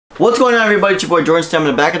What's going on, everybody? It's your boy Jordan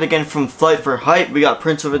Stamina back at again from Flight for Hype. We got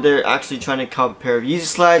Prince over there actually trying to cop a pair of Yeezy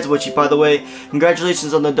slides, which he, by the way,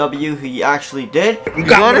 congratulations on the W, he actually did. We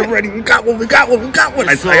got one already. We got one.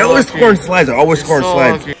 I always score in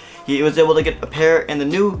slides. He was able to get a pair in the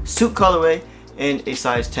new suit colorway in a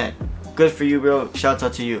size 10. Good for you, bro. Shouts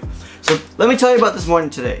out to you. So let me tell you about this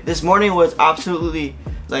morning today. This morning was absolutely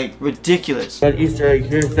like ridiculous. Got Easter egg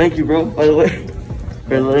here. Thank you, bro, by the way,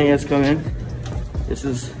 for letting us come in. This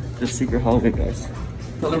is the secret hallway, guys.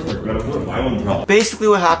 Basically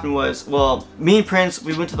what happened was, well, me and Prince,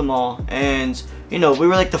 we went to the mall and, you know, we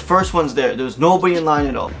were like the first ones there. There was nobody in line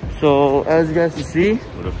at all. So as you guys can see,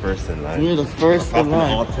 we're the first in line. We're the first in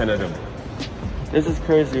line. All 10 of them. This is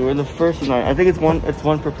crazy. We're the first in line. I think it's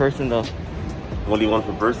one per person though. Only one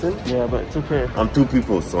per person? Yeah, but it's okay. I'm 2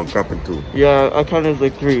 people, so I'm counting 2. Yeah, I counted as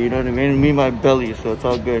like 3, you know what I mean? Me, my belly, so it's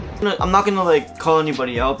all good. I'm not gonna like call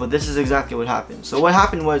anybody out, but this is exactly what happened. So what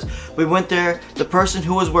happened was, we went there, the person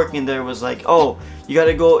who was working there was like, oh, you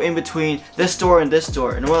gotta go in between this store and this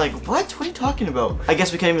store. And we're like, what? What are you talking about? I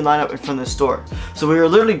guess we can't even line up in front of the store. So we were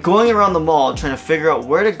literally going around the mall trying to figure out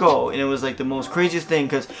where to go, and it was like the most craziest thing,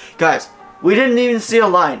 because guys, we didn't even see a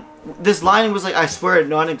line. This line was like, I swear,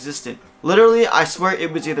 non-existent. Literally, I swear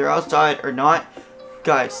it was either outside or not.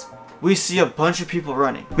 Guys, we see a bunch of people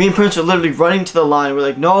running. Me and Prince are literally running to the line. We're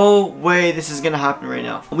like, no way this is gonna happen right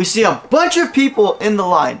now. We see a bunch of people in the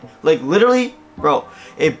line. Like literally, bro,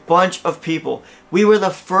 a bunch of people. We were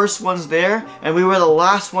the first ones there and we were the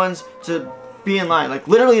last ones to be in line. Like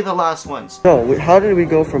literally the last ones. So, how did we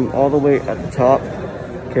go from all the way at the top,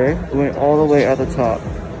 okay? We went all the way at the top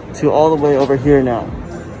to all the way over here now.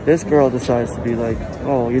 This girl decides to be like,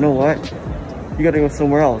 oh, you know what? You gotta go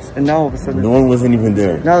somewhere else. And now all of a sudden, no one wasn't even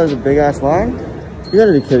there. Now there's a big ass line? You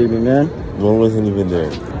gotta be kidding me, man. No one wasn't even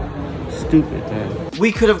there. Stupid, man.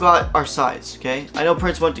 We could have got our size, okay? I know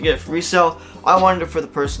Prince wanted to get it for resale. I wanted it for the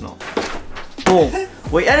personal. Boom.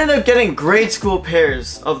 We ended up getting grade school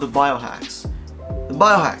pairs of the biohacks. The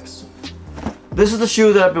biohacks. This is the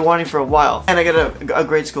shoe that I've been wanting for a while. And I got a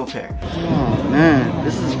grade school pair. Oh, man.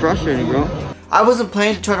 This is frustrating, bro. I wasn't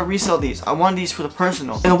planning to try to resell these. I wanted these for the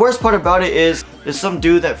personal. And the worst part about it is, there's some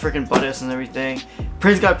dude that freaking butt us and everything.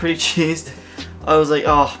 Prince got pretty cheesed. I was like,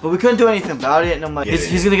 oh, but we couldn't do anything about it. And I'm like,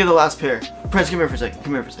 he's gonna get the last pair. Prince, come here for a second.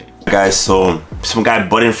 Come here for a second. Guys, so some guy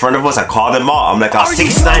butt in front of us. I called him out. I'm like, I was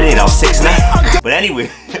 6'9", I was 6'9". But anyway.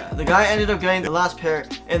 The guy ended up getting the last pair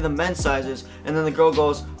in the men's sizes. And then the girl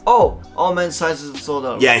goes, oh, all men's sizes are sold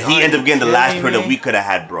out. Yeah, he ended up getting the last pair that we could have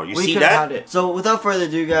had, bro. You see that? Had it. So without further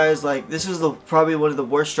ado, guys, like this was probably one of the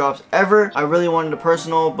worst drops ever. I really wanted a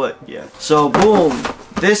personal, but yeah. So boom,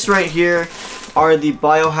 this right here are the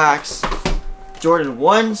biohacks Jordan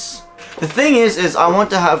 1s. The thing is I want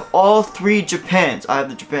to have all 3 Japans. I have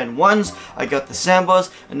the Japan 1s, I got the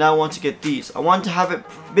Sambas, and now I want to get these. I want to have it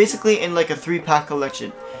basically in like a 3-pack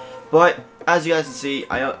collection. But as you guys can see,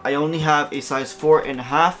 I only have a size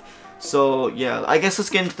 4.5. So yeah, I guess let's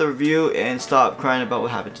get into the review and stop crying about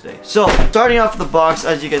what happened today. So starting off the box,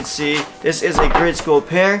 as you can see, this is a grade school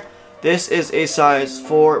pair. This is a size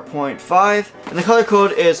 4.5, and the color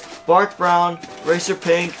code is Bark Brown, Racer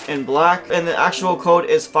Pink, and Black, and the actual code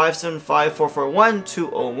is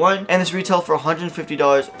 575441201, and this retail for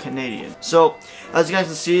 $150 Canadian. So, as you guys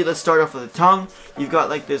can see, let's start off with the tongue. You've got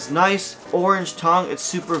like this nice orange tongue. It's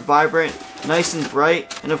super vibrant, nice and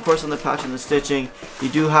bright, and of course on the patch and the stitching, you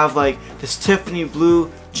do have like this Tiffany blue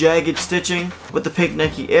jagged stitching with the pink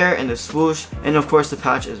Nike Air and the swoosh, and of course the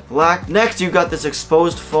patch is black. Next, you've got this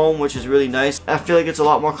exposed foam, which is really nice. I feel like it's a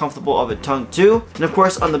lot more comfortable of a tongue too. And of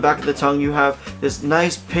course on the back of the tongue you have this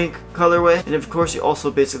nice pink colorway, and of course you also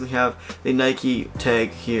basically have the Nike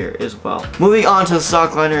tag here as well. Moving on to the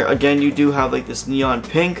sock liner, again you do have like this neon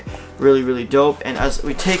pink, really dope. And as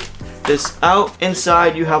we take this out,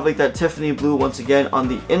 inside you have like that Tiffany blue once again on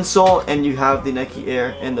the insole, and you have the Nike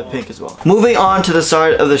Air in the pink as well. Moving on to the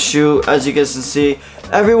side of the shoe, as you guys can see,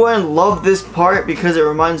 everyone loved this part because it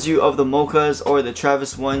reminds you of the Mochas or the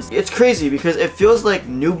Travis ones. It's crazy because it feels like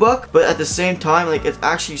nubuck, but at the same time, like it's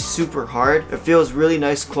actually super hard. It feels really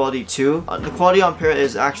nice quality too. The quality on pair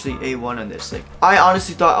is actually A1 on this. Like, I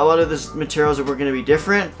honestly thought a lot of the materials were going to be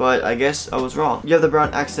different, but I guess I was wrong. You have the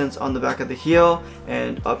brown accents on the back of the heel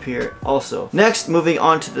and up here also. Next, moving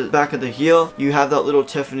on to the back of the heel, you have that little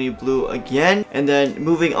Tiffany blue again, and then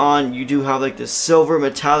moving on, you do have like this silver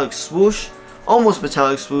metallic swoosh almost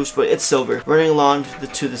metallic swoosh, but it's silver, running along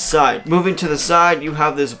to the side. Moving to the side, you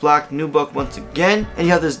have this black nubuck once again, and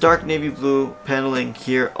you have this dark navy blue paneling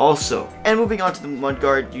here also. And moving on to the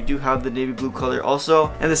mudguard, you do have the navy blue color also,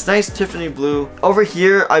 and this nice Tiffany blue. Over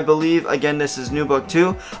here, I believe, again, this is nubuck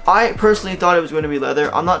too. I personally thought it was going to be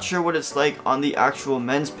leather. I'm not sure what it's like on the actual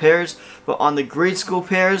men's pairs, but on the grade school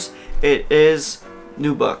pairs, it is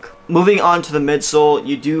nubuck. Moving on to the midsole,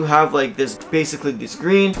 you do have like this, basically this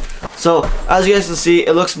green. So as you guys can see,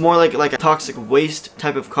 it looks more like a toxic waste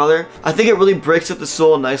type of color. I think it really breaks up the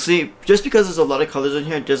sole nicely. Just because there's a lot of colors in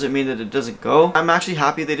here doesn't mean that it doesn't go. I'm actually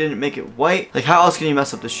happy they didn't make it white. Like, how else can you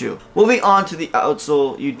mess up the shoe? Moving on to the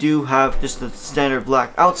outsole, you do have just the standard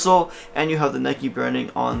black outsole, and you have the Nike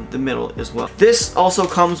branding on the middle as well. This also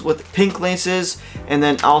comes with pink laces, and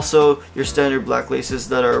then also your standard black laces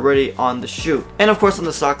that are already on the shoe. And of course on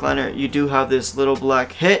the sock liner, you do have this little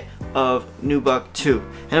black hit of nubuck 2,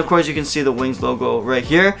 and of course you can see the Wings logo right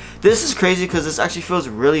here. This is crazy because this actually feels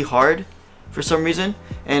really hard for some reason,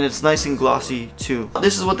 and it's nice and glossy too.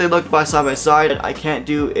 This is what they look by side. I can't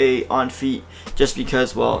do a on feet just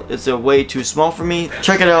because, well, it's a way too small for me.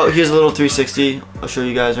 Check it out. Here's a little 360. I'll show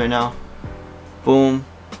you guys right now. Boom.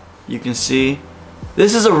 You can see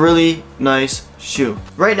this is a really nice shoe.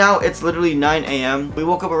 Right now it's literally 9 a.m. We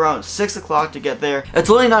woke up around 6 o'clock to get there. It's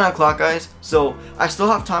only 9 o'clock, guys, so I still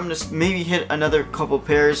have time to maybe hit another couple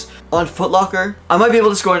pairs on Foot Locker. I might be able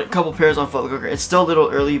to score a couple pairs on Foot Locker. It's still a little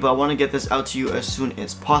early, but I want to get this out to you as soon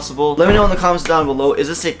as possible. Let me know in the comments down below, is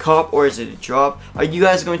this a cop or is it a drop? Are you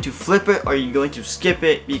guys going to flip it or are you going to skip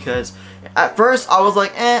it? Because at first I was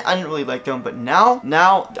like, I didn't really like them, but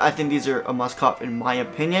now I think these are a must cop in my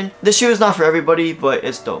opinion. This shoe is not for everybody, but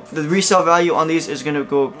it's dope. The resale value on these is going to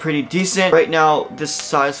go pretty decent. Right now, this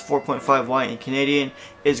size 4.5 wide in Canadian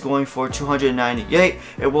is going for $298.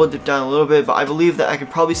 It will dip down a little bit, but I believe that I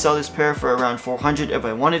could probably sell this pair for around $400 if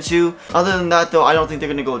I wanted to. Other than that though, I don't think they're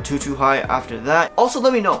gonna go too high after that. Also,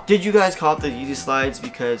 let me know, did you guys cop the Yeezy slides?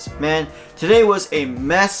 Because man, today was a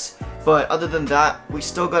mess. But other than that, we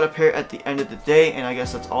still got a pair at the end of the day, and I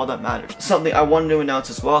guess that's all that matters. Something I wanted to announce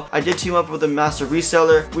as well, I did team up with a master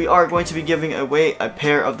reseller. We are going to be giving away a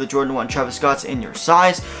pair of the Jordan 1 Travis Scotts in your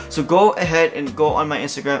size. So go ahead and go on my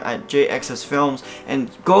Instagram at JXSFilms and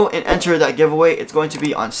go and enter that giveaway. It's going to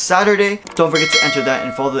be on Saturday. Don't forget to enter that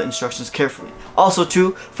and follow the instructions carefully. Also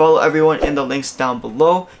too, follow everyone in the links down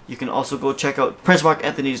below. You can also go check out Prince Mark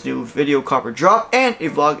Anthony's new video copper drop, and a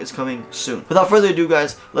vlog is coming soon. Without further ado,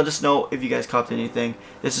 guys, let us know if you guys copped anything.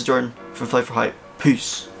 This is Jordan from Flight for Hype.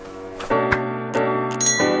 Peace.